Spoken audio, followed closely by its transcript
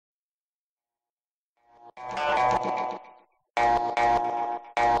Hello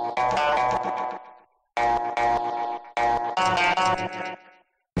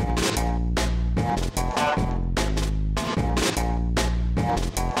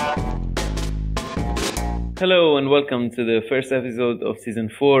and welcome to the first episode of Season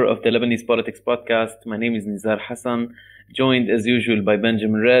 4 of the Lebanese Politics Podcast. My name is Nizar Hassan, joined as usual by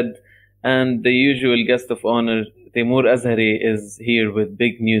Benjamin Red, and the usual guest of honor, Timour Azhari, is here with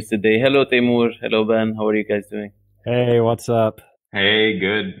big news today. Hello Timour, hello Ben, how are you guys doing? Hey, what's up? Hey,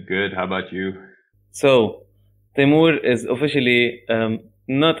 good. How about you? So, Timour is officially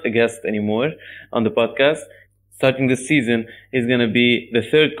not a guest anymore on the podcast. Starting this season, he's going to be the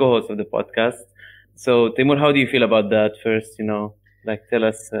third co-host of the podcast. So, Timour, how do you feel about that first? Tell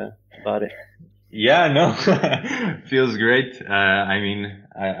us about it. Yeah, no, feels great. I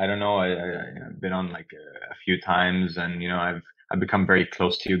don't know. I've been on like a few times, and I've become very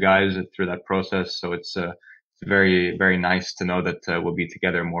close to you guys through that process. So it's very, very nice to know that we'll be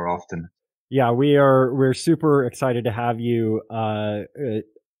together more often. Yeah, we're super excited to have you.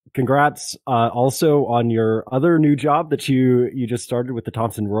 Congrats also on your other new job that you just started with the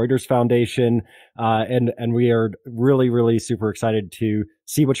Thomson Reuters Foundation. And we are really, really super excited to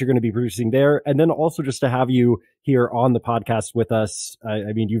see what you're going to be producing there. And then also just to have you here on the podcast with us.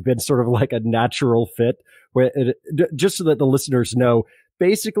 I mean, you've been sort of like a natural fit. Just so that the listeners know,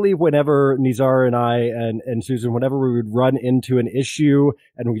 basically whenever Nizar and I and Susan, whenever we would run into an issue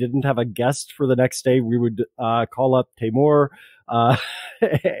and we didn't have a guest for the next day, we would call up Timour.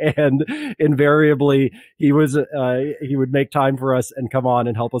 And invariably he would make time for us and come on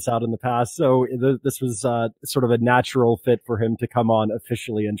and help us out in the past. So this was sort of a natural fit for him to come on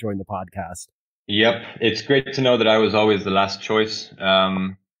officially and join the podcast. Yep. It's great to know that I was always the last choice.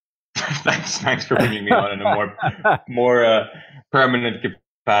 Thanks for bringing me on in a more permanent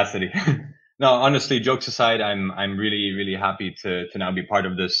capacity. No, honestly, jokes aside, I'm really, really happy to now be part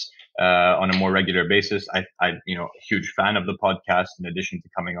of this on a more regular basis. I'm a huge fan of the podcast. In addition to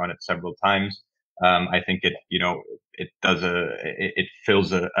coming on it several times, I think it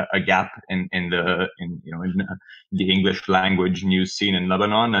fills a gap in the English language news scene in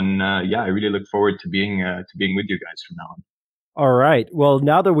Lebanon, and I really look forward to being with you guys from now on. All right. Well,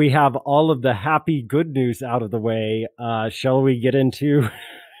 now that we have all of the happy good news out of the way, shall we get into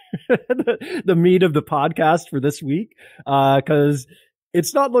the meat of the podcast for this week? Because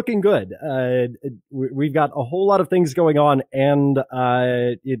it's not looking good. We've got a whole lot of things going on, and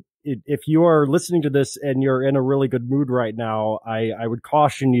if you are listening to this and you're in a really good mood right now, I would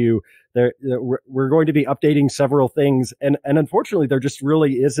caution you that we're going to be updating several things, and unfortunately, there just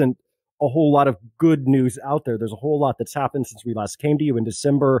really isn't a whole lot of good news out there. There's a whole lot that's happened since we last came to you in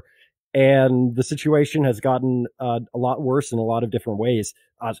December, and the situation has gotten a lot worse in a lot of different ways,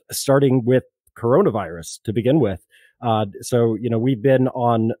 starting with coronavirus to begin with. So we've been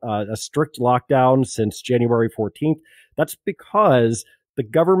on a strict lockdown since January 14th. That's because the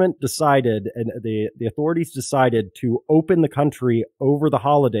government decided and the authorities decided to open the country over the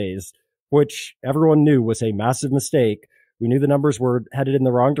holidays, which everyone knew was a massive mistake. We knew the numbers were headed in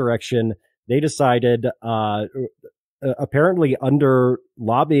the wrong direction. They decided, apparently under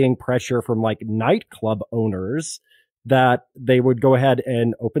lobbying pressure from like nightclub owners, that they would go ahead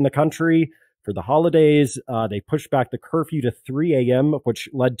and open the country for the holidays. They pushed back the curfew to 3 a.m., which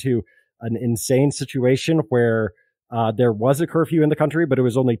led to an insane situation where there was a curfew in the country, but it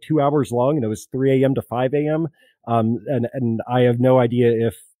was only 2 hours long, and it was 3 a.m. to 5 a.m. And I have no idea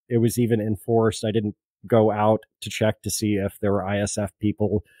if it was even enforced. I didn't go out to check to see if there were ISF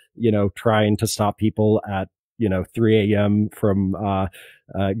people, trying to stop people at, 3 a.m. from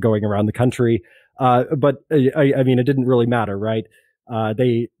going around the country. But I mean, it didn't really matter, right?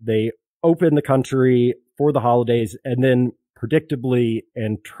 They opened the country for the holidays, and then predictably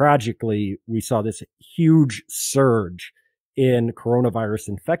and tragically, we saw this huge surge in coronavirus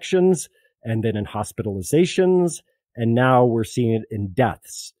infections and then in hospitalizations. And now we're seeing it in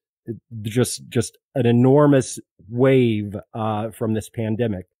deaths. Just an enormous wave from this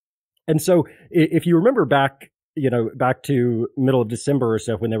pandemic. And so if you remember back to middle of December or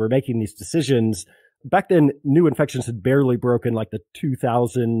so, when they were making these decisions, back then new infections had barely broken like the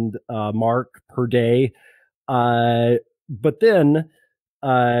 2,000 mark per day. But then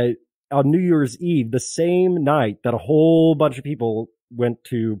on New Year's Eve, the same night that a whole bunch of people went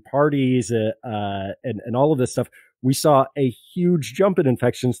to parties and all of this stuff, we saw a huge jump in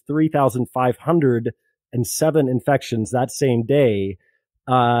infections, 3,507 infections that same day.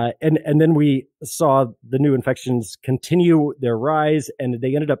 And then we saw the new infections continue their rise, and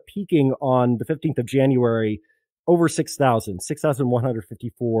they ended up peaking on the 15th of January over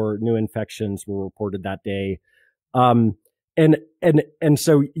 6,154 new infections were reported that day. And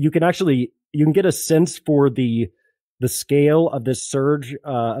so you can get a sense for the scale of this surge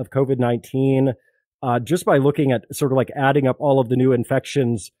of COVID-19 just by looking at sort of like adding up all of the new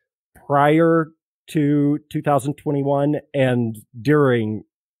infections prior to 2021 and during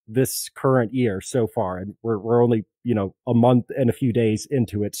this current year so far. And we're only, a month and a few days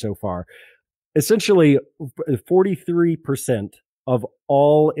into it so far. Essentially, 43% of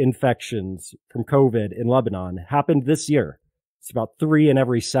all infections from COVID in Lebanon happened this year. It's about 3 in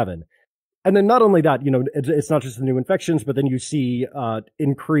every 7. And then not only that, it's not just the new infections, but then you see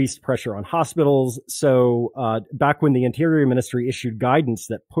increased pressure on hospitals. So back when the Interior Ministry issued guidance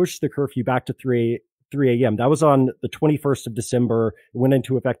that pushed the curfew back to 3 a.m., that was on the 21st of December. It went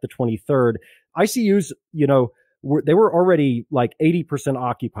into effect the 23rd. ICUs, they were already like 80%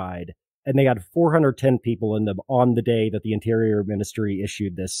 occupied, and they had 410 people in them on the day that the Interior Ministry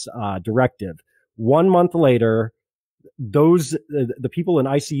issued this directive. 1 month later, the people in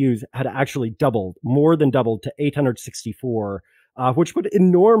ICUs had actually more than doubled to 864, which put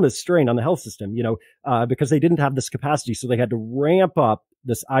enormous strain on the health system, because they didn't have this capacity. So they had to ramp up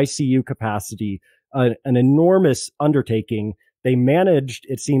this ICU capacity, an enormous undertaking. They managed,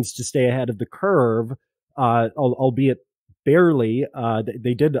 it seems, to stay ahead of the curve, albeit barely.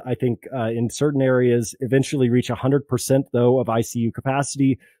 They did, I think, in certain areas, eventually reach 100%, though, of ICU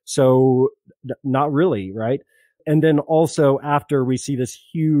capacity. So not really, right? And then also after we see this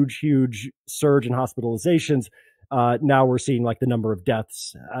huge surge in hospitalizations, now we're seeing like the number of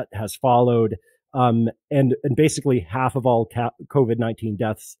deaths has followed. And basically half of all COVID-19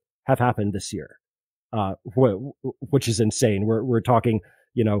 deaths have happened this year, which is insane. We're talking,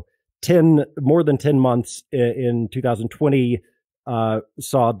 more than 10 months in 2020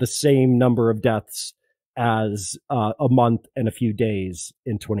 saw the same number of deaths as a month and a few days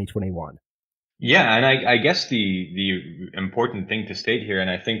in 2021. Yeah, and I guess the important thing to state here,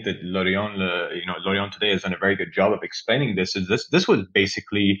 and I think that Lorient today has done a very good job of explaining this, is this was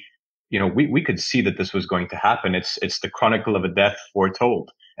basically, we could see that this was going to happen. It's the chronicle of a death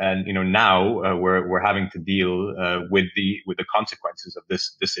foretold. And, now we're having to deal with the consequences of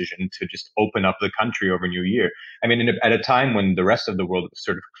this decision to just open up the country over New Year. I mean, at a time when the rest of the world was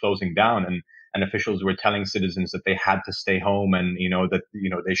sort of closing down and officials were telling citizens that they had to stay home and, that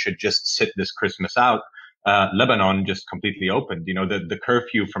they should just sit this Christmas out, Lebanon just completely opened. The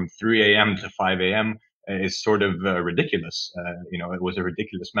curfew from 3 a.m. to 5 a.m. is sort of ridiculous. It was a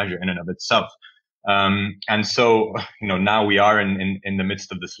ridiculous measure in and of itself. And so, now we are in the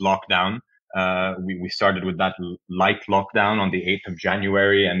midst of this lockdown. We started with that light lockdown on the 8th of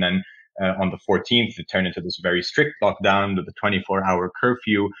January. And then on the 14th, it turned into this very strict lockdown with the 24-hour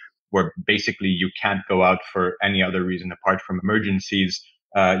curfew, where basically you can't go out for any other reason apart from emergencies.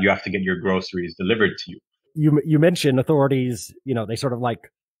 You have to get your groceries delivered to you. You mentioned authorities, they sort of like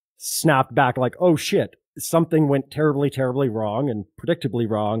snapped back like, oh shit, something went terribly, terribly wrong and predictably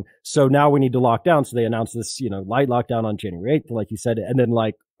wrong. So now we need to lock down. So they announced this, light lockdown on January 8th, like you said, and then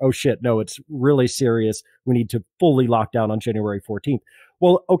like, oh shit, no, it's really serious. We need to fully lock down on January 14th.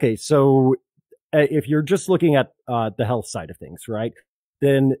 Well, okay. So if you're just looking at the health side of things, right,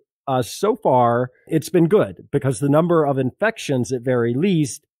 then so far it's been good because the number of infections at very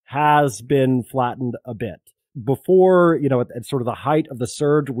least has been flattened a bit. Before, at sort of the height of the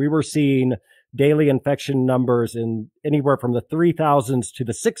surge, we were seeing daily infection numbers in anywhere from the 3,000s to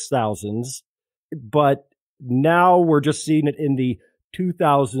the 6,000s. But now we're just seeing it in the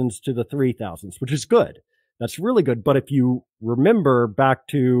 2,000s to the 3,000s, which is good. That's really good. But if you remember back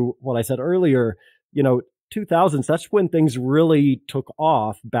to what I said earlier, 2000s, that's when things really took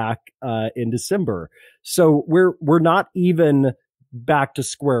off back in December. So we're not even back to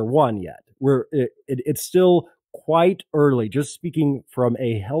square one yet. It's still quite early. Just speaking from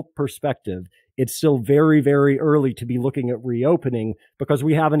a health perspective, it's still very, very early to be looking at reopening because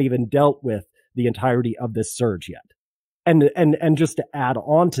we haven't even dealt with the entirety of this surge yet. And just to add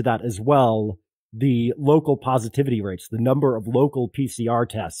on to that as well, the local positivity rates, the number of local PCR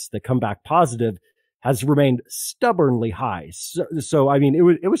tests that come back positive has remained stubbornly high. So I mean,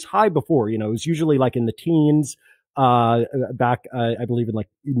 it was high before, it was usually like in the teens, back, I believe in like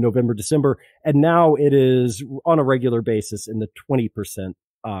November, December. And now it is on a regular basis in the 20%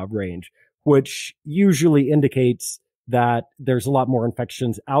 range, which usually indicates that there's a lot more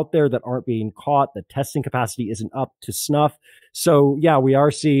infections out there that aren't being caught. The testing capacity isn't up to snuff. So yeah, we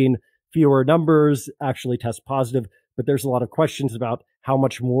are seeing fewer numbers actually test positive, but there's a lot of questions about how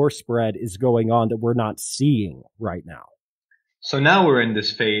much more spread is going on that we're not seeing right now. So now we're in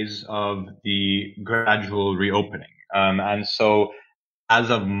this phase of the gradual reopening. And so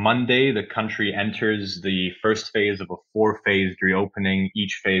as of Monday, the country enters the first phase of a four-phased reopening,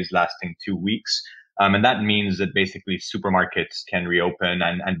 each phase lasting 2 weeks. And that means that basically supermarkets can reopen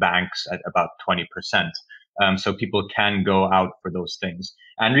and banks at about 20%. So people can go out for those things.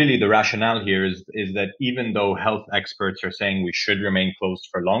 And really the rationale here is that even though health experts are saying we should remain closed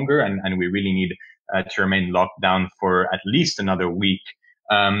for longer and we really need to remain locked down for at least another week,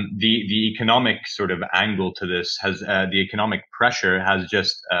 the economic sort of angle to this has the economic pressure has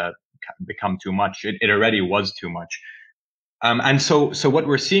just become too much. It already was too much. And so what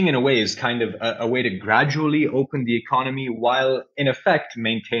we're seeing in a way is kind of a way to gradually open the economy while in effect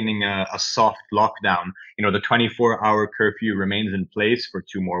maintaining a soft lockdown. You know, the 24-hour curfew remains in place for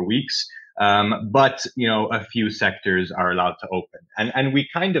 2 more weeks. But, you know, a few sectors are allowed to open. And we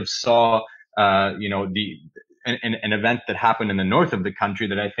kind of saw, you know, an event that happened in the north of the country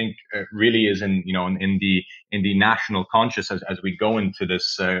that I think really is in the national conscious as we go into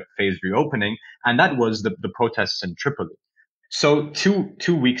this phased reopening. And that was the protests in Tripoli. So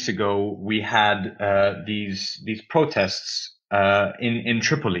two weeks ago, we had these protests in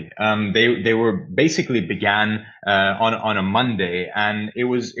Tripoli. They were basically began on a Monday, and it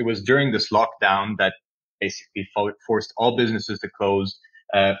was during this lockdown that basically forced all businesses to close,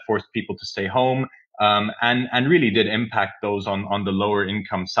 forced people to stay home, and really did impact those on the lower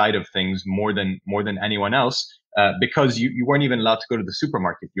income side of things more than anyone else. Because you weren't even allowed to go to the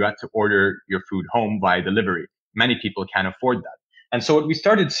supermarket. You had to order your food home via delivery. Many people can't afford that. And so what we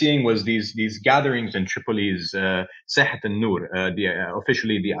started seeing was these gatherings in Tripoli's Sahat al-Noor,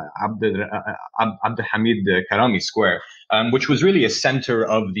 officially the Abd al-Hamid Karami Square, which was really a center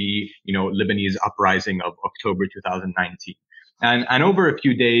of the Lebanese uprising of October 2019. And over a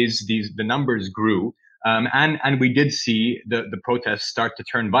few days, the numbers grew. And we did see the protests start to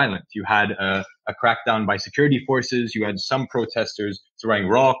turn violent. You had a crackdown by security forces. You had some protesters throwing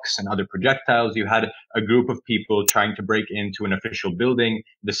rocks and other projectiles. You had a group of people trying to break into an official building,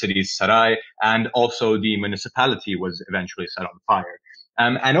 the city's Sarai, and also the municipality was eventually set on fire.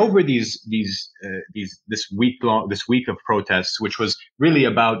 And over this week of protests, which was really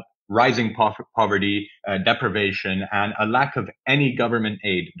about rising poverty, deprivation, and a lack of any government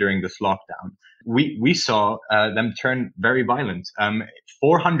aid during this lockdown, we saw them turn very violent.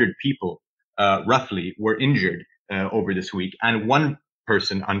 400 people, roughly, were injured over this week, and one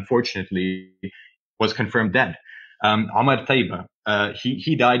person, unfortunately, was confirmed dead. Omar Taiba,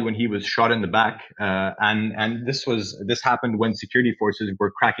 he died when he was shot in the back, and this happened when security forces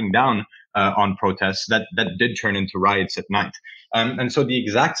were cracking down on protests that did turn into riots at night. And so the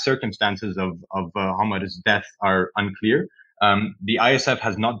exact circumstances of Omar's death are unclear. The ISF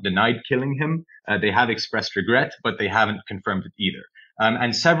has not denied killing him. They have expressed regret, but they haven't confirmed it either.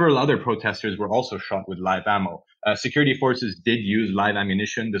 And several other protesters were also shot with live ammo. Security forces did use live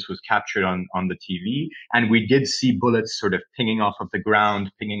ammunition. This was captured on the TV. And we did see bullets sort of pinging off of the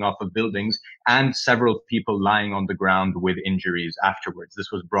ground, pinging off of buildings, and several people lying on the ground with injuries afterwards.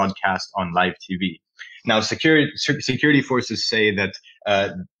 This was broadcast on live TV. Now, security forces say that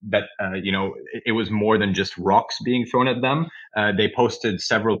it was more than just rocks being thrown at them. They posted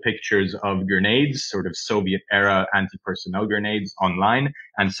several pictures of grenades, sort of Soviet-era anti-personnel grenades, online,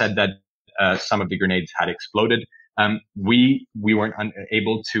 and said that some of the grenades had exploded. We weren't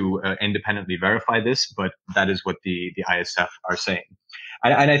able to independently verify this, but that is what the ISF are saying.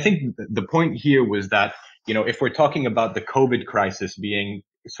 And I think the point here was that, if we're talking about the COVID crisis being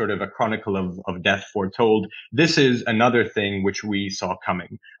sort of a chronicle of death foretold, this is another thing which we saw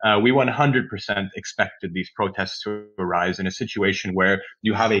coming. We 100% expected these protests to arise in a situation where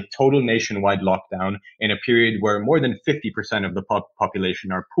you have a total nationwide lockdown in a period where more than 50% of the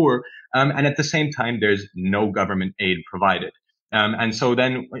population are poor, and at the same time, there's no government aid provided. And so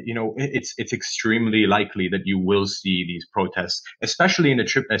then, it's extremely likely that you will see these protests, especially in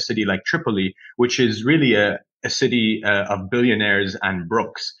a city like Tripoli, which is really a city of billionaires and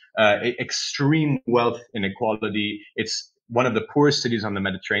brooks, extreme wealth inequality. It's one of the poorest cities on the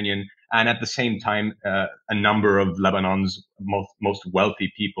Mediterranean. And at the same time, a number of Lebanon's most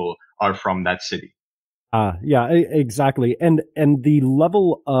wealthy people are from that city. Yeah, exactly. And the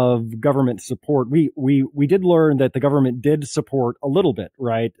level of government support, we did learn that the government did support a little bit,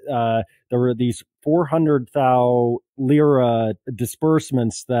 right? There were these 400,000 lira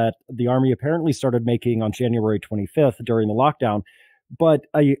disbursements that the army apparently started making on January 25th during the lockdown. But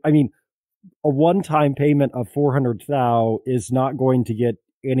I mean, a one-time payment of 400,000 is not going to get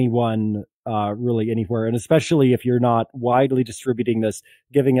anyone really anywhere. And especially if you're not widely distributing this,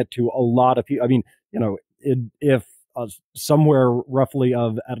 giving it to a lot of people. I mean, if somewhere roughly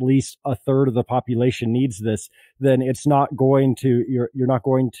of at least a third of the population needs this, then it's not going to, you're not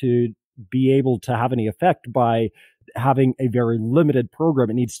going to be able to have any effect by having a very limited program.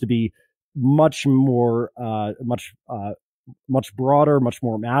 It needs to be much more, much broader, much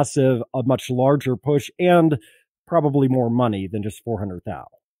more massive, a much larger push, and probably more money than just 400,000.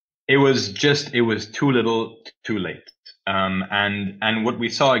 It was too little, too late. And what we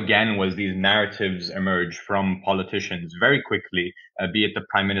saw again was these narratives emerge from politicians very quickly, be it the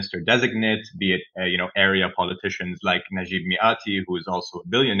prime minister designate, be it, area politicians like Najib Miati, who is also a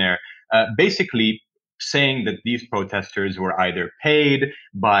billionaire, basically saying that these protesters were either paid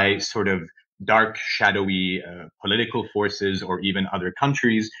by sort of dark, shadowy political forces or even other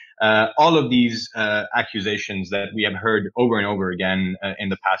countries. All of these accusations that we have heard over and over again in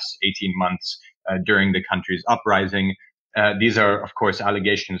the past 18 months during the country's uprising. These are, of course,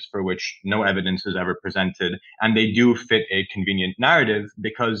 allegations for which no evidence is ever presented, and they do fit a convenient narrative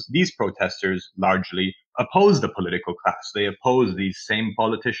because these protesters largely oppose the political class. They oppose these same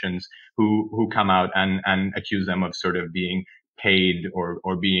politicians who come out and accuse them of sort of being paid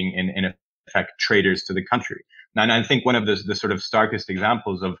or being in effect traitors to the country. And I think one of the sort of starkest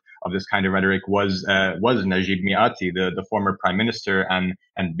examples of this kind of rhetoric was Najib Miati, the former prime minister and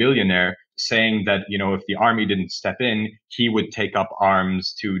billionaire, saying that, if the army didn't step in, he would take up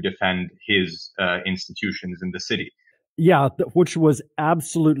arms to defend his institutions in the city. Yeah, which was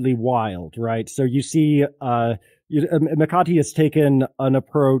absolutely wild, right? So you see, Mikati has taken an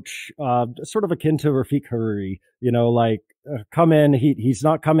approach sort of akin to Rafiq Hariri, come in. He's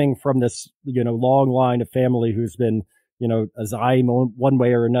not coming from this, long line of family who's been, a Zaim one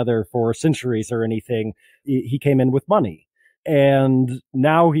way or another for centuries or anything. He came in with money. And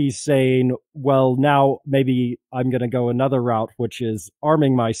now he's saying, well, now maybe I'm going to go another route, which is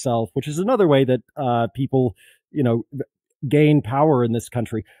arming myself, which is another way that people, gain power in this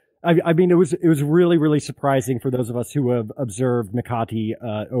country. I mean, it was really, really surprising for those of us who have observed Mikati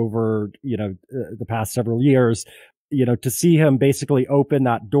over, the past several years, to see him basically open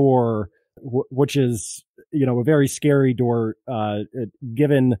that door, which is, a very scary door,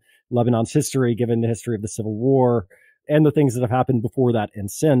 given Lebanon's history, given the history of the Civil War, and the things that have happened before that and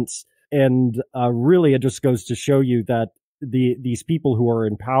since. And really, it just goes to show you that these people who are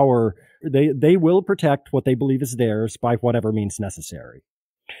in power, they will protect what they believe is theirs by whatever means necessary.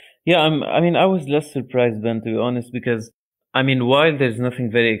 Yeah, I was less surprised, Ben, to be honest, because, while there's nothing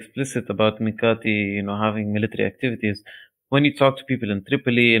very explicit about Mikati, having military activities, when you talk to people in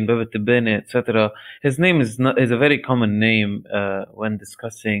Tripoli, in Beirut, etc., his name is a very common name when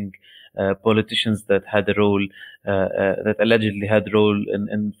discussing politicians that had a role, that allegedly had a role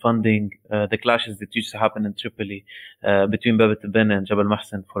in funding the clashes that used to happen in Tripoli between Beirut and Jabal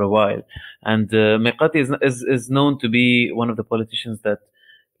Mahsen for a while. And Mikati is known to be one of the politicians that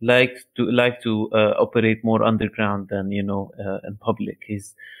like to operate more underground than in public.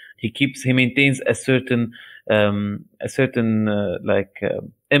 He maintains a certain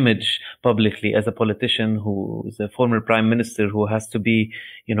image publicly as a politician who is a former prime minister who has to be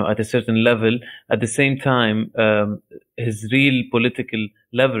at a certain level. At the same time, his real political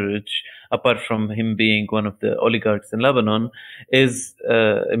leverage, apart from him being one of the oligarchs in Lebanon, is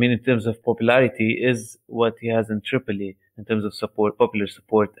in terms of popularity, is what he has in Tripoli in terms of support, popular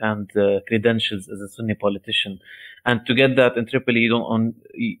support, and credentials as a Sunni politician. And to get that in Tripoli,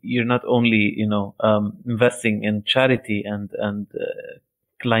 you're not only investing in charity and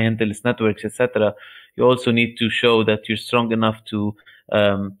clientelist networks, etc. You also need to show that you're strong enough to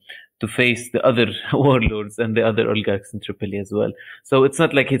face the other warlords and the other oligarchs in Tripoli as well. So it's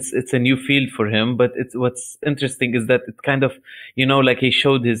not like it's a new field for him, but what's interesting is that it kind of, he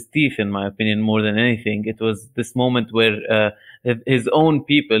showed his teeth, in my opinion, more than anything. It was this moment where his own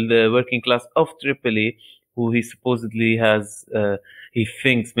people, the working class of Tripoli, who he supposedly has, he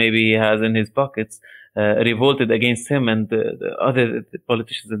thinks maybe he has in his pockets, revolted against him and the other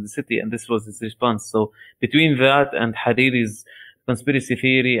politicians in the city, and this was his response. So between that and Hariri's conspiracy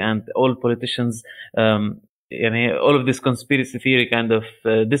theory and all politicians, all of this conspiracy theory kind of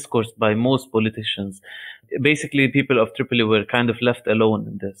discourse by most politicians, basically people of Tripoli were kind of left alone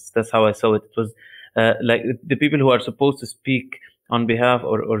in this. That's how I saw it. It was like the people who are supposed to speak on behalf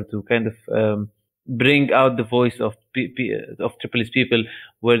or to kind of bring out the voice of Tripoli's people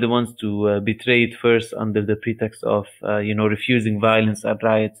were the ones to betray it first under the pretext of refusing violence and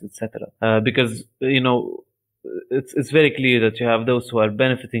riots, etc. Because it's very clear that you have those who are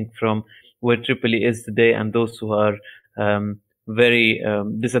benefiting from where Tripoli is today and those who are very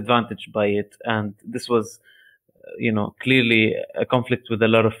disadvantaged by it. And this was clearly a conflict with a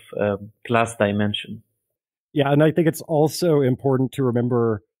lot of class dimension. Yeah, and I think it's also important to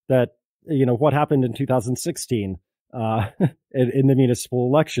remember that, what happened in 2016 in the municipal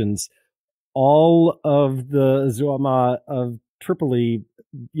elections. All of the Zuama of Tripoli,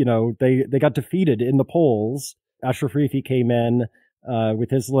 they got defeated in the polls. Ashraf Rifi came in with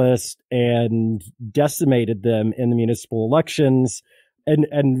his list and decimated them in the municipal elections.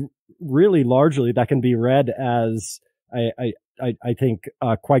 And really largely that can be read as, I think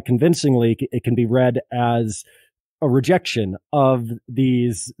quite convincingly, it can be read as a rejection of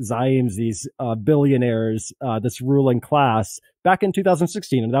these Zaims, these billionaires, this ruling class back in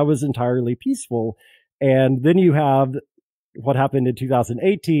 2016. And that was entirely peaceful. And then you have what happened in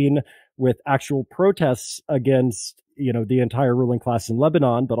 2018 with actual protests against, the entire ruling class in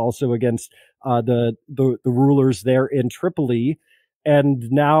Lebanon, but also against the rulers there in Tripoli.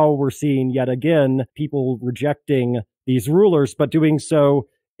 And now we're seeing yet again people rejecting these rulers, but doing so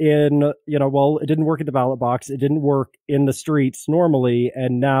in, it didn't work at the ballot box. It didn't work in the streets normally.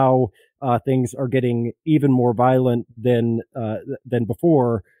 And now things are getting even more violent than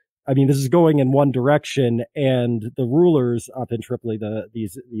before. I mean, this is going in one direction, and the rulers up in Tripoli,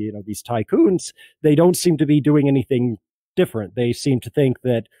 these tycoons, they don't seem to be doing anything different. They seem to think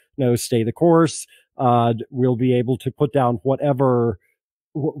that, stay the course. We'll be able to put down whatever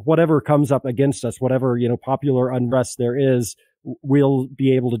comes up against us, whatever, popular unrest there is. We'll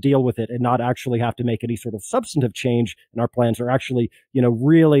be able to deal with it and not actually have to make any sort of substantive change in our plans, or actually,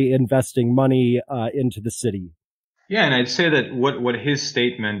 really investing money into the city. Yeah, and I'd say that what his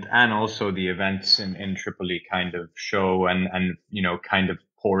statement and also the events in Tripoli kind of show and kind of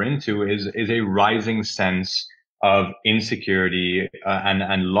pour into is a rising sense of insecurity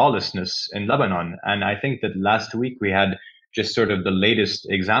and lawlessness in Lebanon. And I think that last week we had just sort of the latest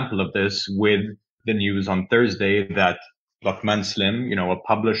example of this with the news on Thursday that Lockman Slim, a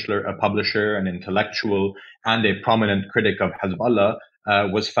publisher, an intellectual, and a prominent critic of Hezbollah,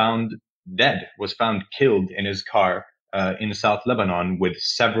 was found killed in his car in South Lebanon with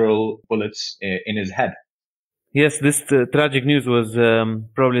several bullets in his head. Yes, this tragic news was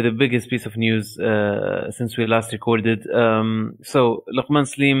probably the biggest piece of news since we last recorded. So Lockman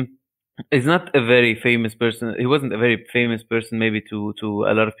Slim is not a very famous person. He wasn't a very famous person, maybe to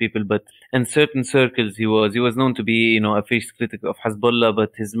a lot of people, but in certain circles he was. He was known to be, a fierce critic of Hezbollah,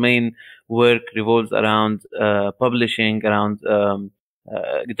 but his main work revolves around publishing, around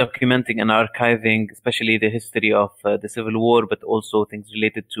documenting and archiving, especially the history of the civil war, but also things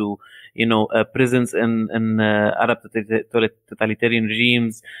related to, prisons in Arab totalitarian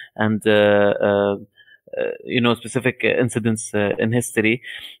regimes and, specific incidents in history.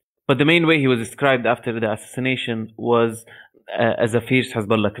 But the main way he was described after the assassination was as a fierce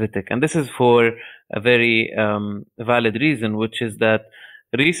Hezbollah critic. And this is for a very valid reason, which is that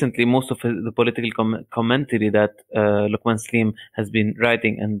recently most of the political commentary that Lockman Slim has been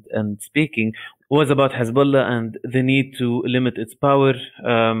writing and speaking was about Hezbollah and the need to limit its power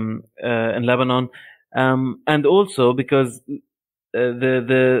in Lebanon. And also because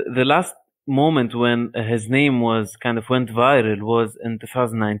the last moment when his name was kind of went viral was in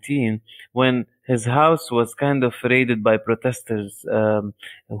 2019, when his house was kind of raided by protesters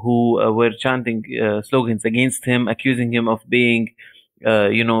who were chanting slogans against him, accusing him of being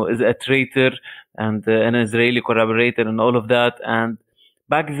is a traitor and an Israeli collaborator and all of that. And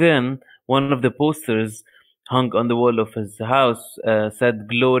back then, one of the posters hung on the wall of his house said,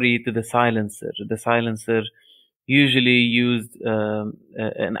 "Glory to the silencer." The silencer usually used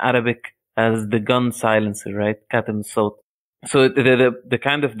in Arabic as the gun silencer, right? Katam sawt. So the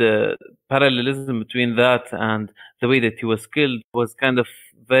kind of the parallelism between that and the way that he was killed was kind of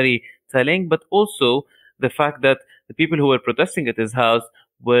very telling, but also the fact that the people who were protesting at his house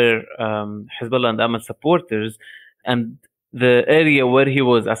were Hezbollah and Amal supporters, and the area where he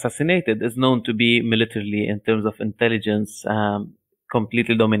was assassinated is known to be militarily, in terms of intelligence,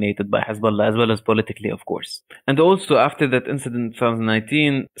 completely dominated by Hezbollah, as well as politically, of course. And also, after that incident in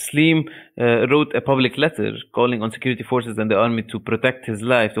 2019, Slim wrote a public letter calling on security forces and the army to protect his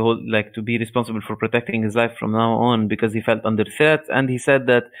life, to be responsible for protecting his life from now on, because he felt under threat. And he said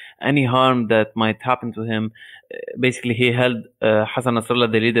that any harm that might happen to him, basically he held Hassan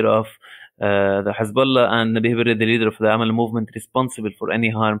Nasrallah, the leader of the Hezbollah, and Nabih Berri, the leader of the Amal movement, responsible for any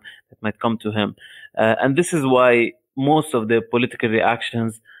harm that might come to him. And this is why most of the political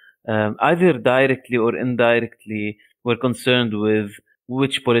reactions, either directly or indirectly, were concerned with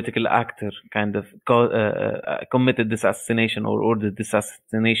which political actor kind of committed this assassination or ordered this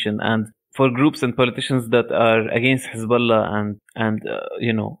assassination. And for groups and politicians that are against Hezbollah and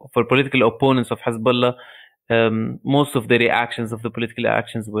for political opponents of Hezbollah, most of the reactions of the political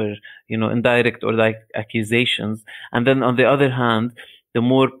actions were, indirect or like accusations. And then on the other hand, the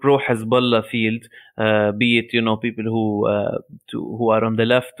more pro-Hezbollah field, be it, people who are on the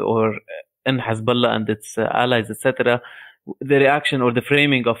left or in Hezbollah and its allies, etc., the reaction or the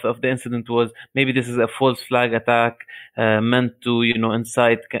framing of the incident was maybe this is a false flag attack meant to,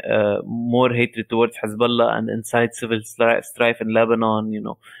 incite more hatred towards Hezbollah and incite civil strife in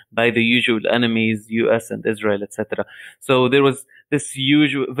Lebanon, by the usual enemies, US and Israel, etc. So there was this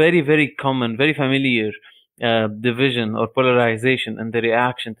usual, very, very common, very familiar division or polarization in the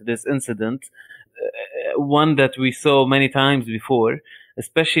reaction to this incident, one that we saw many times before,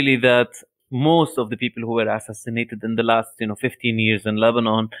 especially that most of the people who were assassinated in the last 15 years in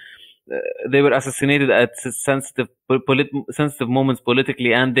Lebanon, they were assassinated at sensitive moments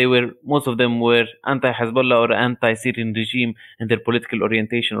politically, and most of them were anti-Hezbollah or anti-Syrian regime in their political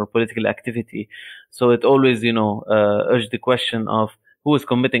orientation or political activity. So it always urged the question of who is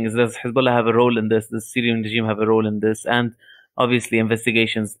committing. Does Hezbollah have a role in this? Does the Syrian regime have a role in this? And obviously,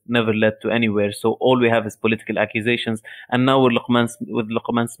 investigations never led to anywhere. So all we have is political accusations. And now with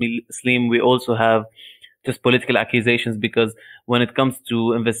Lockman Slim, we also have just political accusations, because when it comes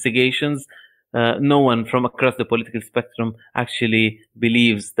to investigations, no one from across the political spectrum actually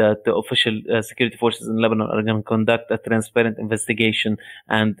believes that the official security forces in Lebanon are going to conduct a transparent investigation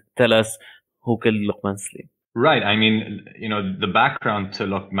and tell us who killed Lockman Slim. Right. I mean, the background to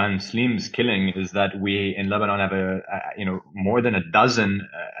Lockman Slim's killing is that we in Lebanon have more than a dozen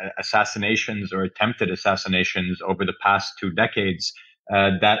assassinations or attempted assassinations over the past 2 decades,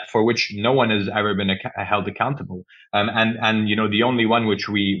 that for which no one has ever been held accountable. And the only one which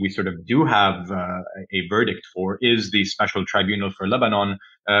we sort of do have a verdict for is the Special Tribunal for Lebanon,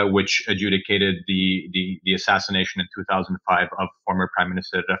 which adjudicated the assassination in 2005 of former Prime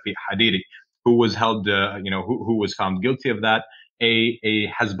Minister Rafiq Hariri, who was held, who was found guilty of that, a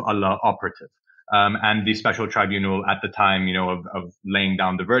Hezbollah operative. And the special tribunal at the time, of laying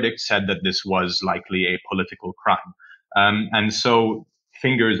down the verdict said that this was likely a political crime. And so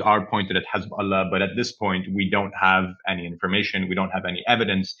fingers are pointed at Hezbollah, but at this point, we don't have any information. We don't have any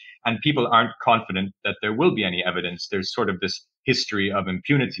evidence, and people aren't confident that there will be any evidence. There's sort of this history of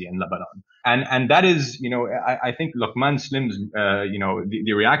impunity in Lebanon. And that is, I think Lockman Slim's,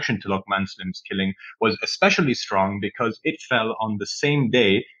 the reaction to Lockman Slim's killing was especially strong because it fell on the same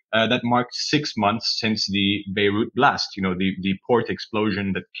day that marked 6 months since the Beirut blast, the port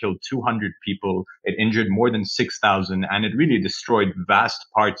explosion that killed 200 people. It injured more than 6,000, and it really destroyed vast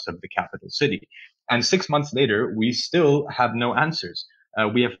parts of the capital city. And 6 months later, we still have no answers.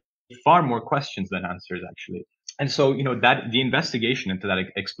 We have far more questions than answers, actually. And so, that the investigation into that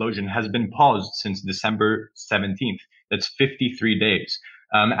explosion has been paused since December 17th. That's 53 days.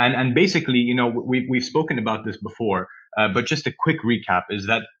 And basically, we've spoken about this before, but just a quick recap is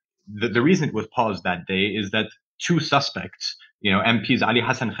that the reason it was paused that day is that 2 suspects, MPs Ali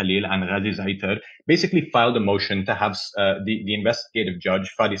Hassan Khalil and Ghazi Zaitar, basically filed a motion to have the investigative judge,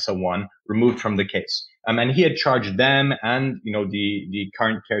 Fadi Sawan, removed from the case. And he had charged them and, the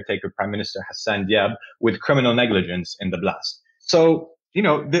current caretaker Prime Minister Hassan Diab with criminal negligence in the blast. So,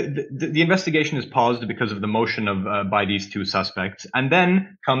 the investigation is paused because of the motion by these 2 suspects. And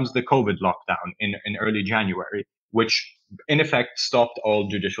then comes the COVID lockdown in early January, which in effect stopped all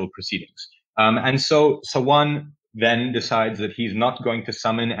judicial proceedings. And so Sawan then decides that he's not going to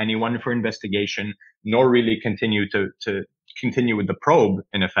summon anyone for investigation, nor really continue to continue with the probe,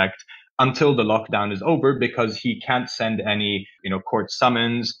 in effect, until the lockdown is over, because he can't send any, court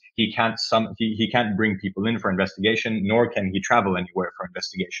summons. He can't bring people in for investigation, nor can he travel anywhere for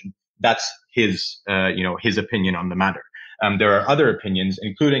investigation. That's his opinion on the matter. There are other opinions,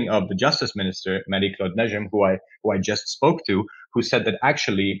 including of the Justice Minister, Marie-Claude Najm, who I just spoke to, who said that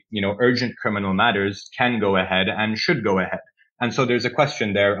actually, urgent criminal matters can go ahead and should go ahead. And so there's a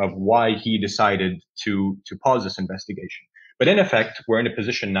question there of why he decided to pause this investigation. But in effect, we're in a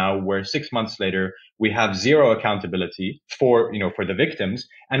position now where 6 months later, we have zero accountability for the victims.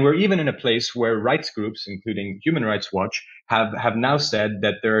 And we're even in a place where rights groups, including Human Rights Watch, have now said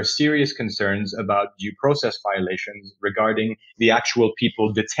that there are serious concerns about due process violations regarding the actual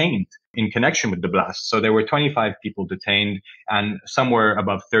people detained in connection with the blast. So there were 25 people detained and somewhere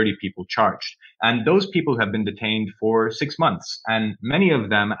above 30 people charged. And those people have been detained for 6 months. And many of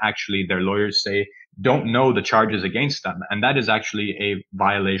them, actually, their lawyers say, don't know the charges against them. And that is actually a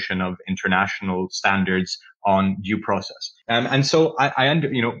violation of international standards on due process. And so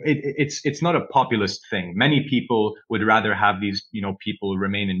it's not a populist thing. Many people would rather have these, people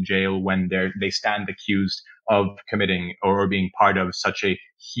remain in jail when they stand accused of committing or being part of such a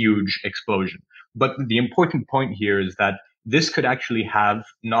huge explosion. But the important point here is that this could actually have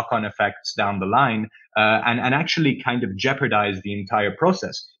knock-on effects down the line, and actually kind of jeopardize the entire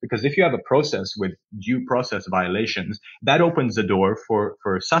process. Because if you have a process with due process violations, that opens the door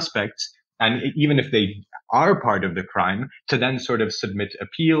for suspects, and even if they are part of the crime, to then sort of submit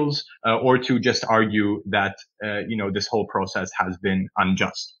appeals, or to just argue that this whole process has been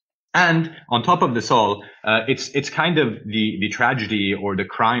unjust. And on top of this all, it's kind of the tragedy or the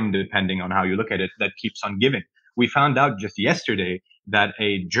crime, depending on how you look at it, that keeps on giving. We found out just yesterday that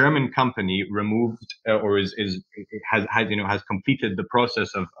a German company removed or has completed the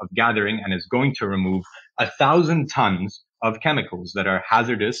process of gathering and is going to remove 1,000 tons of chemicals that are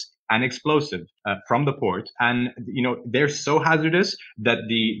hazardous and explosive from the port. And they're so hazardous that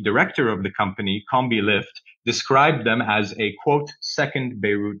the director of the company, Combi Lift, described them as a quote second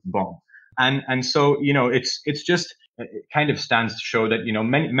Beirut bomb. And so it's just, it kind of stands to show that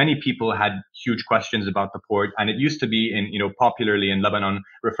many people had huge questions about the port, and it used to be popularly in Lebanon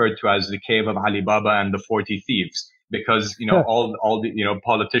referred to as the cave of Ali Baba and the 40 thieves, because all the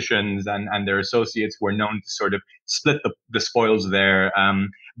politicians and their associates were known to sort of split the spoils there.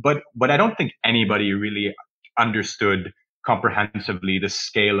 But I don't think anybody really understood comprehensively the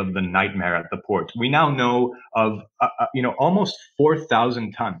scale of the nightmare at the port. We now know of almost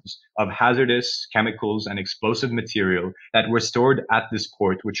 4,000 tons of hazardous chemicals and explosive material that were stored at this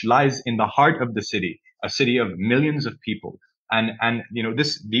port, which lies in the heart of the city, a city of millions of people. And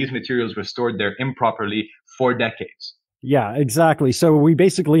these materials were stored there improperly for decades. Yeah, exactly. So we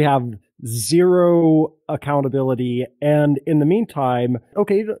basically have zero accountability. And in the meantime,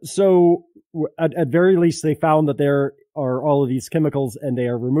 okay, so at very least, they found that there are all of these chemicals and they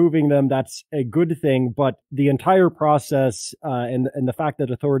are removing them. That's a good thing. But the entire process and the fact that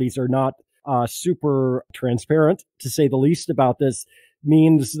authorities are not super transparent, to say the least, about this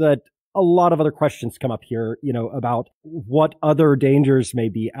means that a lot of other questions come up here, about what other dangers may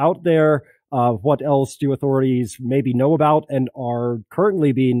be out there. What else do authorities maybe know about and are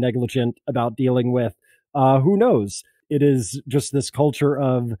currently being negligent about dealing with? Who knows? It is just this culture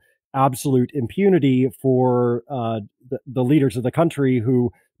of absolute impunity for the leaders of the country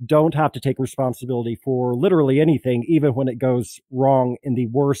who don't have to take responsibility for literally anything, even when it goes wrong in the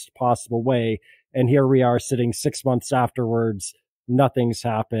worst possible way. And here we are sitting 6 months afterwards. Nothing's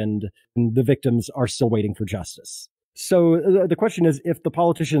happened, and the victims are still waiting for justice. So the question is, if the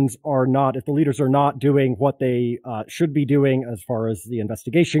leaders are not doing what they should be doing as far as the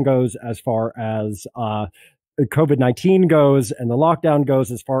investigation goes, as far as COVID-19 goes and the lockdown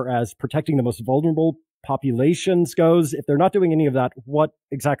goes, as far as protecting the most vulnerable populations goes, if they're not doing any of that, what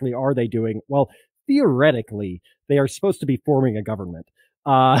exactly are they doing? Well, theoretically, they are supposed to be forming a government.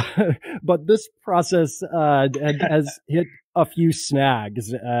 But this process has hit a few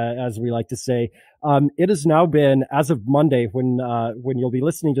snags, as we like to say. It has now been, as of Monday, when you'll be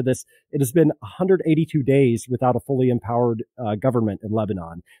listening to this, it has been 182 days without a fully empowered government in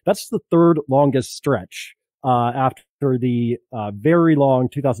Lebanon. That's the third longest stretch after the very long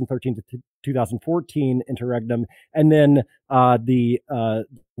 2013 to 2014 interregnum, and then the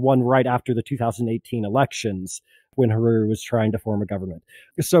one right after the 2018 elections, when Hariri was trying to form a government.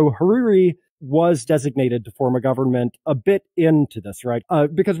 So Hariri was designated to form a government a bit into this, right?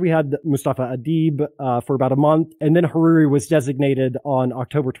 Because we had Mustafa Adib for about a month, and then Hariri was designated on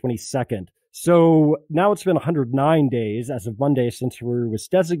October 22nd. So now it's been 109 days as of Monday since Hariri was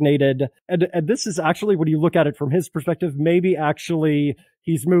designated. And this is actually, when you look at it from his perspective, maybe actually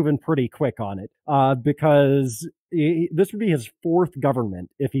he's moving pretty quick on it, because this would be his fourth government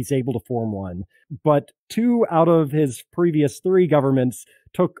if he's able to form one. But 2 out of his previous 3 governments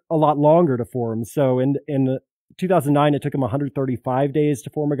took a lot longer to form. So in 2009, it took him 135 days to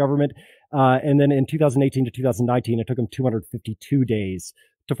form a government. And then in 2018 to 2019, it took him 252 days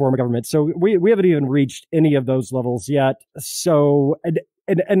to form a government. So we haven't even reached any of those levels yet. So,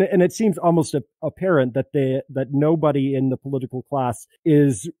 and it seems almost apparent that nobody in the political class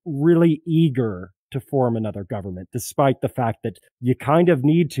is really eager to form another government, despite the fact that you kind of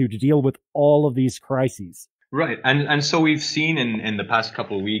need to deal with all of these crises. Right. And so we've seen in the past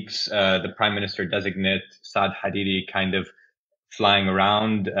couple of weeks, the Prime Minister designate, Saad Hariri, kind of flying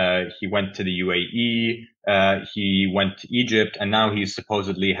around. He went to the UAE, he went to Egypt, and now he's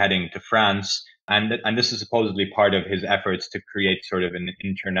supposedly heading to France. And this is supposedly part of his efforts to create sort of an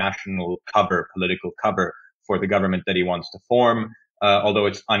international political cover for the government that he wants to form. Although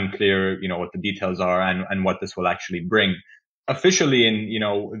it's unclear, what the details are and what this will actually bring. Officially,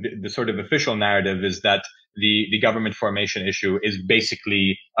 the sort of official narrative is that the government formation issue is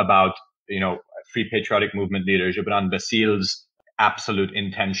basically about, Free Patriotic Movement leader Gibran Basil's absolute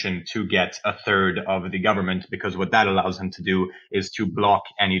intention to get a third of the government, because what that allows him to do is to block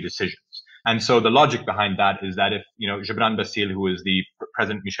any decisions. And so the logic behind that is that if, Gebran Bassil, who is the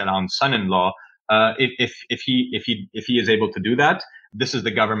President Michel Aoun's son-in-law, if he is able to do that, this is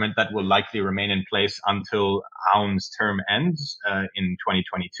the government that will likely remain in place until Aoun's term ends in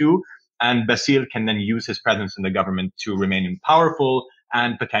 2022. And Bassil can then use his presence in the government to remain powerful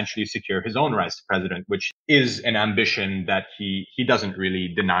and potentially secure his own rise to president, which is an ambition that he doesn't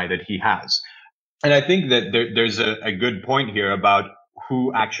really deny that he has. And I think that there's a good point here about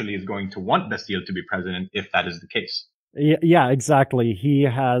who actually is going to want Bassil to be president if that is the case. Yeah, exactly. He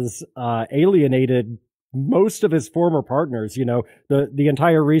has alienated most of his former partners. The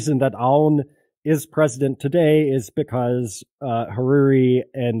entire reason that Aoun is president today is because Hariri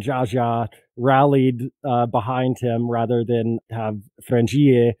and Jaja rallied behind him rather than have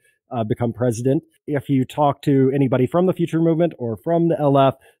Frangieh become president. If you talk to anybody from the Future Movement or from the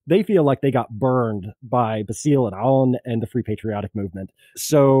LF, they feel like they got burned by Bassil and Aoun and the Free Patriotic Movement.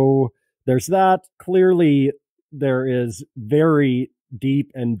 So there's that. Clearly, there is very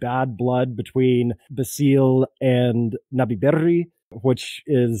deep and bad blood between Bassil and Nabi Berri, which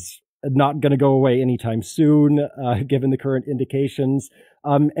is not going to go away anytime soon, given the current indications.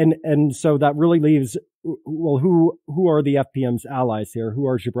 And so that really leaves, well, who are the FPM's allies here? Who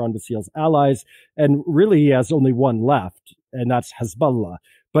are Gebran Bassil's allies? And really, he has only one left, and that's Hezbollah.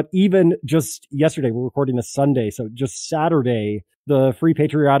 But even just yesterday, we're recording this Sunday, so just Saturday, the Free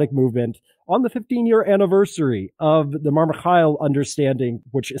Patriotic Movement, on the 15-year anniversary of the Marmakhayil Understanding,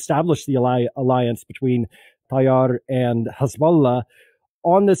 which established the alliance between Tayyar and Hezbollah,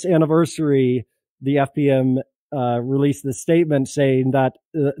 on this anniversary, the FPM released this statement saying that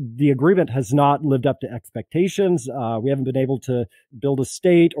the agreement has not lived up to expectations. We haven't been able to build a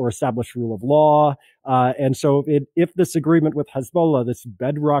state or establish rule of law. And so if this agreement with Hezbollah, this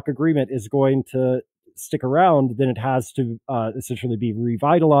bedrock agreement, is going to stick around, then it has to essentially be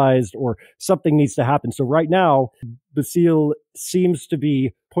revitalized, or something needs to happen. So right now, Bassil seems to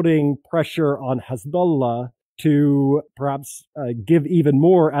be putting pressure on Hezbollah to perhaps give even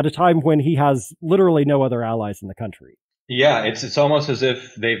more at a time when he has literally no other allies in the country. Yeah, it's almost as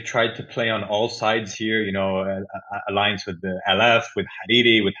if they've tried to play on all sides here, alliance with the LF, with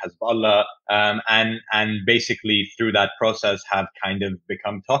Hariri, with Hezbollah, and basically through that process have kind of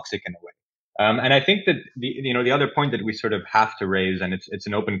become toxic in a way. And I think that the other point that we sort of have to raise, and it's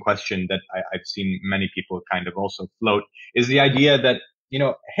an open question that I've seen many people kind of also float, is the idea that,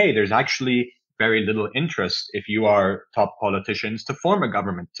 hey, there's actually very little interest, if you are top politicians, to form a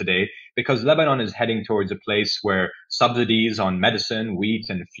government today, because Lebanon is heading towards a place where subsidies on medicine, wheat,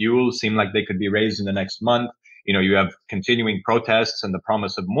 and fuel seem like they could be raised in the next month. You have continuing protests and the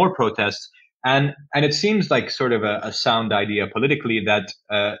promise of more protests. And it seems like sort of a sound idea politically that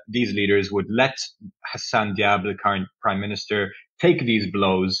these leaders would let Hassan Diab, the current prime minister, take these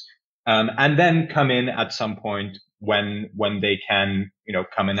blows and then come in at some point when they can,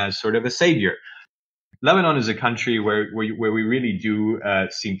 come in as sort of a savior. Lebanon is a country where we really do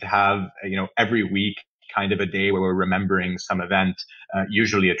seem to have, every week kind of a day where we're remembering some event,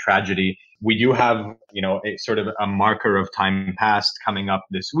 usually a tragedy. We do have, a sort of a marker of time past coming up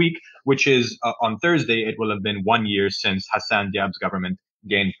this week, which is on Thursday, it will have been 1 year since Hassan Diab's government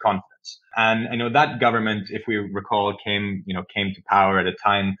gained confidence. And I know that government, if we recall, came to power at a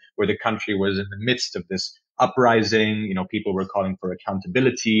time where the country was in the midst of this uprising. People were calling for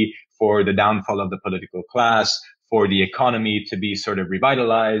accountability, for the downfall of the political class, for the economy to be sort of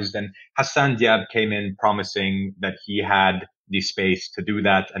revitalized. And Hassan Diab came in promising that he had the space to do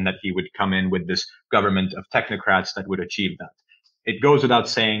that, and that he would come in with this government of technocrats that would achieve that. It goes without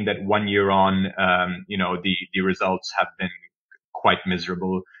saying that 1 year on, the results have been quite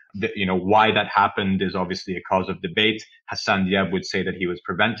miserable. Why that happened is obviously a cause of debate. Hassan Diab would say that he was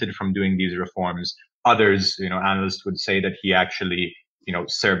prevented from doing these reforms. Others, analysts would say that he actually,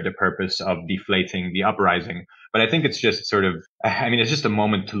 served the purpose of deflating the uprising. But I think it's just sort of, it's just a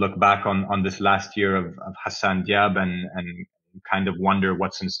moment to look back on this last year of Hassan Diab and kind of wonder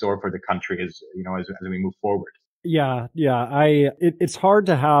what's in store for the country as we move forward. Yeah. It's hard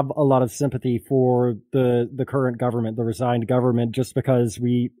to have a lot of sympathy for the current government, the resigned government, just because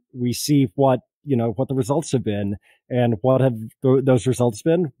we see what the results have been. And what have those results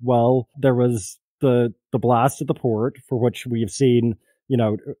been? Well, there was the blast at the port, for which we have seen,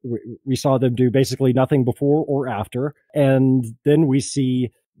 we saw them do basically nothing before or after. And then we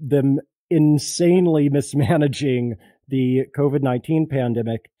see them insanely mismanaging the COVID-19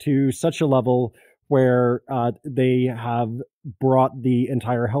 pandemic to such a level where they have brought the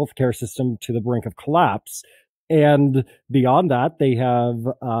entire healthcare system to the brink of collapse. And beyond that, they have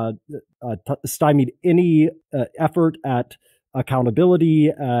stymied any effort at accountability,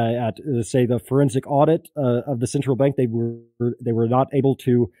 at say the forensic audit of the central bank. They were not able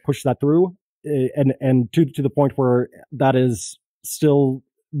to push that through, and to the point where that is still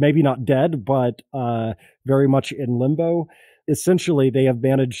maybe not dead, but very much in limbo. Essentially, they have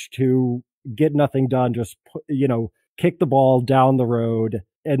managed to get nothing done, just kick the ball down the road,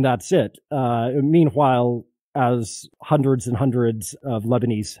 and that's it. Meanwhile, as hundreds and hundreds of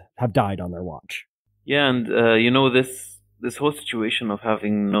Lebanese have died on their watch. Yeah, and this whole situation of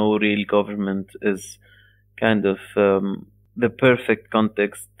having no real government is kind of the perfect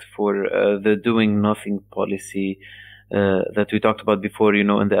context for the doing nothing policy that we talked about before, in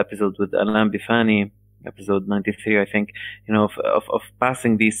the episode with Alain Bifani, episode 93, I think, of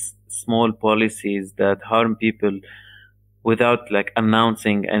passing these small policies that harm people without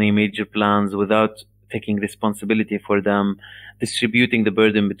announcing any major plans, without taking responsibility for them, distributing the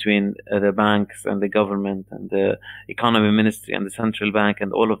burden between the banks and the government and the economy ministry and the central bank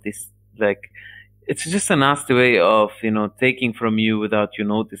and all of this. It's just a nasty way of, taking from you without you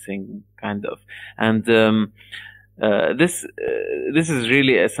noticing, kind of. And this is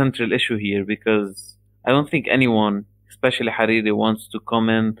really a central issue here, because I don't think anyone, especially Hariri, wants to come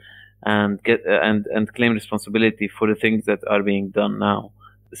in and get and claim responsibility for the things that are being done now,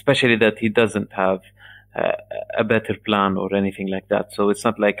 especially that he doesn't have a better plan or anything like that. So it's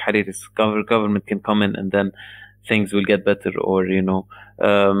not like Hariri's government can come in and then things will get better, or we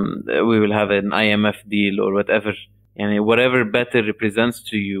will have an IMF deal or whatever. Whatever better represents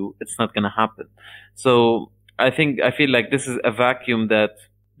to you, it's not going to happen. So I feel like this is a vacuum that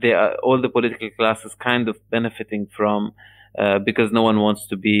all the political classes kind of benefiting from, because no one wants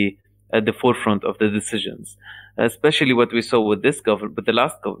to be at the forefront of the decisions, especially what we saw with this government, with the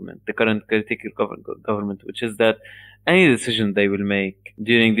last government, the current caretaker government, which is that any decision they will make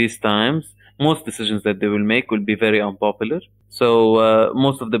during these times, most decisions that they will make will be very unpopular. So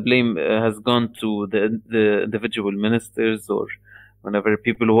most of the blame has gone to the individual ministers, or whenever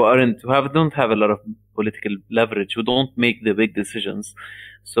people who don't have a lot of political leverage, who don't make the big decisions.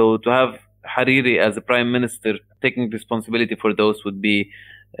 So to have Hariri as a prime minister taking responsibility for those would be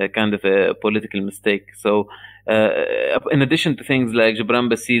kind of a political mistake. So in addition to things like Gibran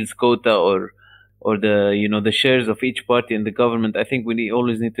Basil's quota or the shares of each party in the government, I think we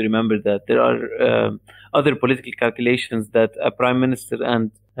always need to remember that there are other political calculations that a prime minister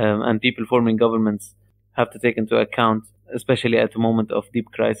and people forming governments have to take into account, especially at a moment of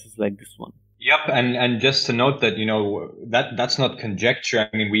deep crisis like this one. Yep, and just to note that that's not conjecture.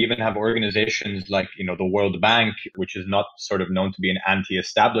 I mean, we even have organizations like the World Bank, which is not sort of known to be an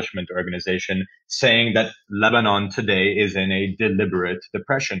anti-establishment organization, saying that Lebanon today is in a deliberate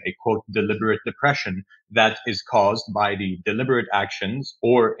depression, a quote deliberate depression that is caused by the deliberate actions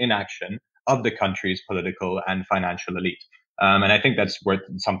or inaction of the country's political and financial elite. And I think that's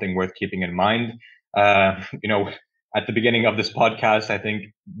something worth keeping in mind. At the beginning of this podcast, I think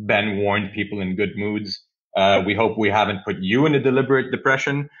Ben warned people in good moods. We hope we haven't put you in a deliberate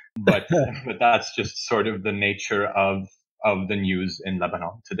depression, but that's just sort of the nature of the news in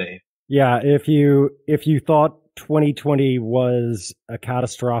Lebanon today. Yeah, if you thought 2020 was a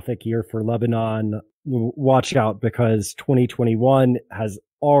catastrophic year for Lebanon, watch out, because 2021 has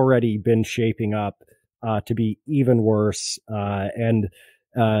already been shaping up to be even worse. And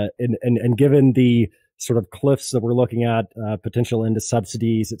given the sort of cliffs that we're looking at, potential into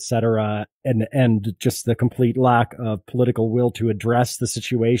subsidies, et cetera, and just the complete lack of political will to address the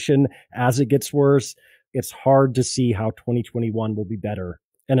situation as it gets worse, it's hard to see how 2021 will be better.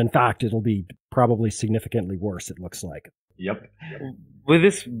 And in fact, it'll be probably significantly worse, it looks like. Yep. With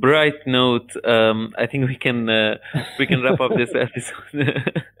this bright note, I think we can wrap up this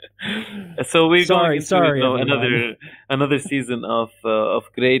episode. So we're going into another season of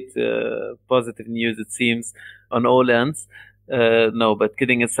great positive news, it seems, on all ends. No, but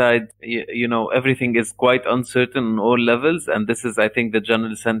kidding aside, everything is quite uncertain on all levels, and this is, I think, the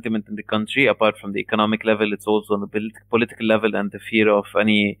general sentiment in the country. Apart from the economic level, it's also on the political level and the fear of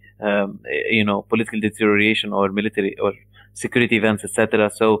any, political deterioration or military or security events, etc.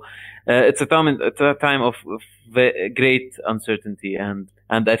 So it's a time of great uncertainty, and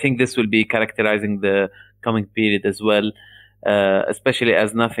I think this will be characterizing the coming period as well. Especially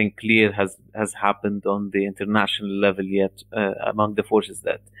as nothing clear has happened on the international level yet among the forces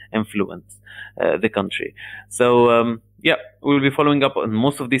that influence the country. So we'll be following up on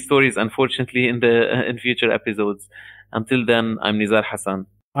most of these stories, unfortunately, in future episodes. Until then, I'm Nizar Hassan.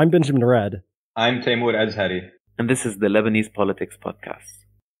 I'm Benjamin Red. I'm Timour Azhari. And this is the Lebanese Politics Podcast.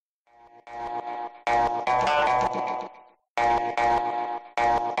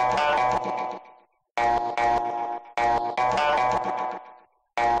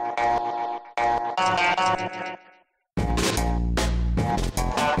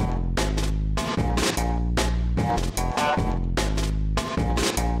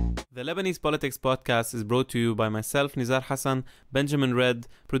 The Lebanese Politics Podcast is brought to you by myself, Nizar Hassan, Benjamin Red,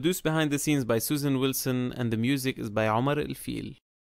 produced behind the scenes by Susan Wilson, and the music is by Omar El Fil.